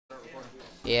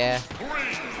Yeah.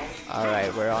 All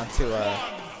right, we're on to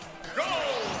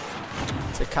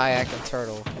Kayak and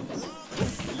Turtle.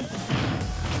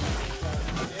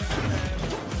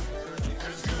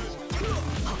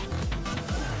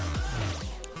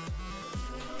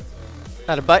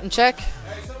 Not a button check?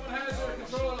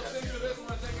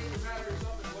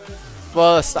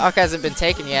 Well, the stock hasn't been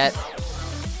taken yet.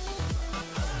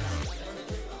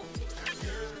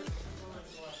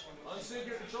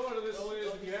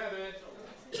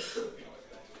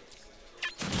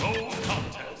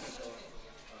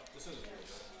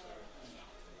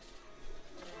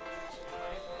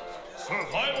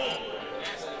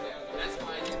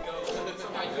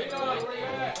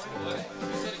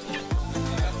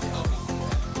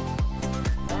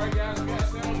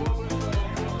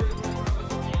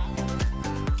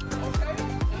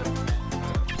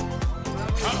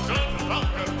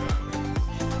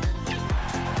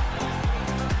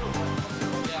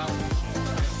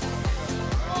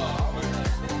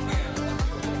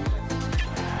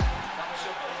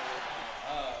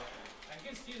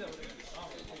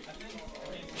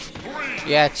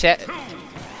 Yeah, check.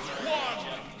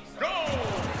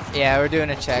 Yeah, we're doing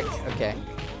a check. Okay,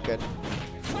 good.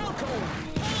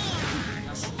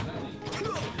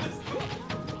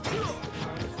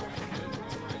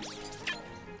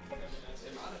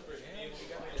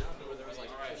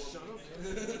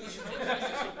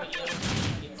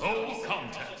 No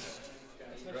contest.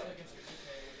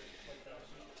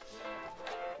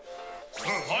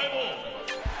 Survival.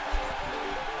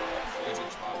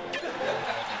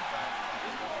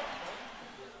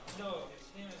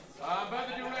 About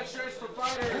to do red shirts for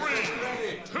fighters.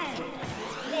 3, 2, 1,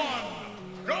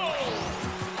 go!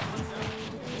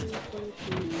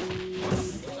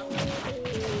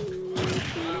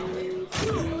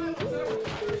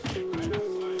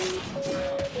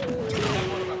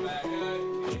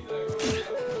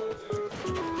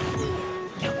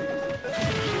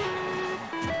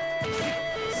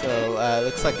 So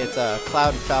looks like it's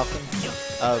Cloud and Falcon,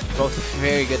 both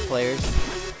very good players.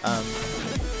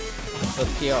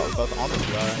 Both PR, both on the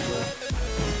PR. Actually.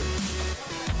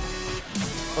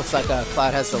 Looks like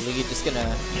Cloud has the lead. Just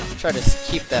gonna try to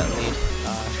keep that lead.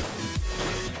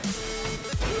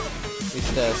 At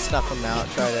least snuff him out.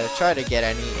 Try to get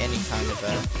any kind of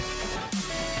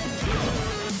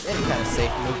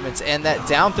safe movements. And that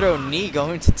down throw knee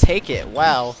going to take it.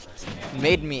 Wow,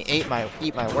 made me eat my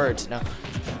words. No.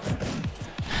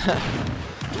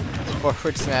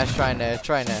 Forward smash, trying to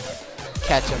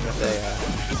catch him with a.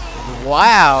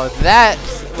 Wow, that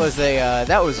was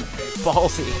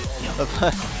ballsy of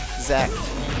Zach.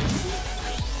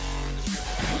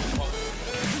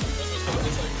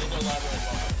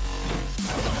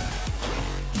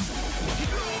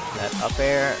 That up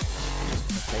air,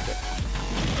 take it.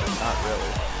 Not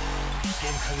really.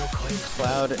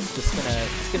 Cloud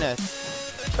just gonna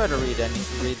try to read the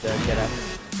get up.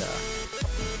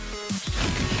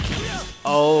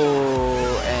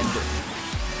 Oh, and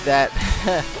that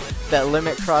that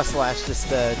limit cross slash just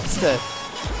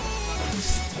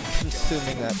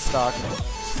consuming that stock.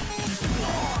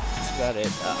 That's about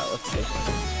it. Let's see.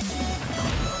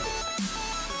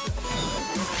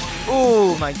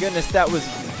 Oh my goodness, that was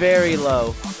very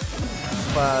low.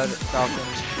 Cloud, Falcon.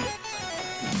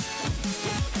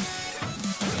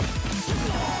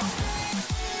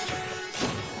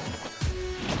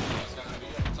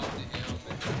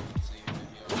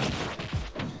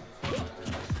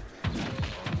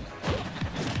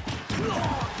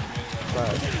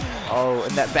 Oh,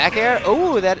 and that back air.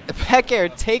 Oh, that back air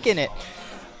taking it.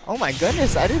 Oh my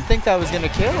goodness, I didn't think that was gonna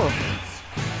kill.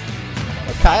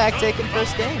 A Kayak taking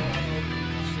first game.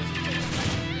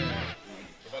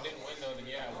 If I didn't win though, then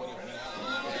yeah, I would have been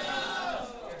out.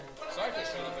 Sorry for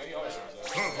showing up, he always shows up.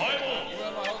 Survival. You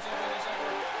run my whole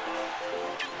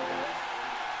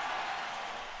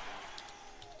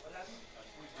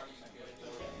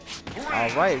team. All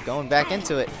right, going back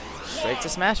into it. Straight to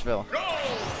Smashville.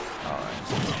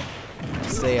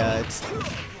 It's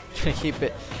gonna keep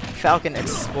it. Falcon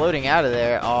exploding out of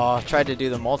there. Oh, tried to do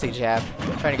the multi-jab.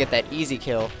 Trying to get that easy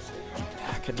kill.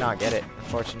 I could not get it,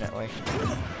 unfortunately.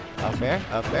 Up air,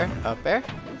 up air, up air.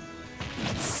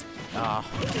 Oh.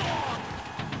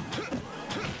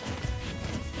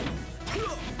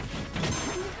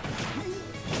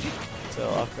 So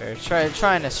up air.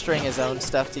 Trying to string his own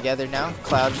stuff together now.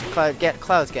 Cloud's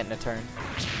getting a turn.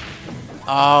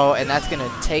 Oh, and that's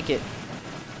gonna take it.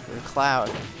 Cloud,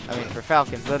 I mean for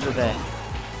Falcon, but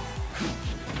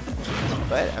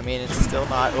I mean it's still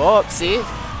not. Oh, see,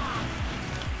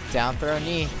 down throw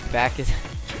knee, back it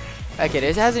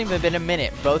is. It hasn't even been a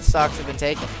minute. Both stocks have been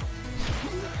taken.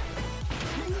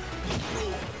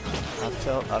 Up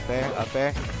tilt, up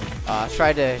air.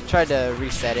 Tried to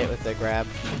reset it with the grab.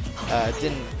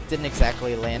 Didn't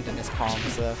exactly land in his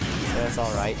palms, so that's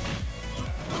all right.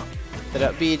 But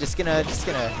up B, just gonna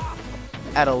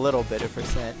add a little bit of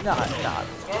percent. Not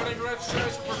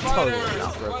totally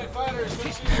not broken.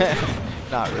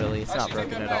 Not really. It's not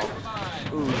broken at all.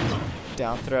 Ooh,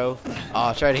 down throw.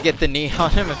 Oh, try to get the knee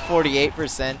on him at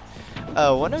 48%.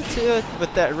 102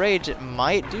 with that rage, it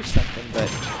might do something, but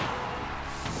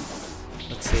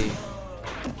let's see.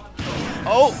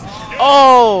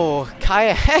 Oh,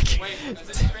 Kayak.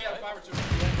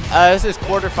 This is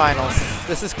quarterfinals.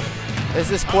 This is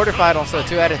quarterfinals, so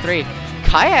 2 out of 3.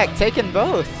 Kayak taking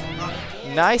both.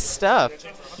 Nice stuff.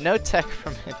 No tech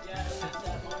from it.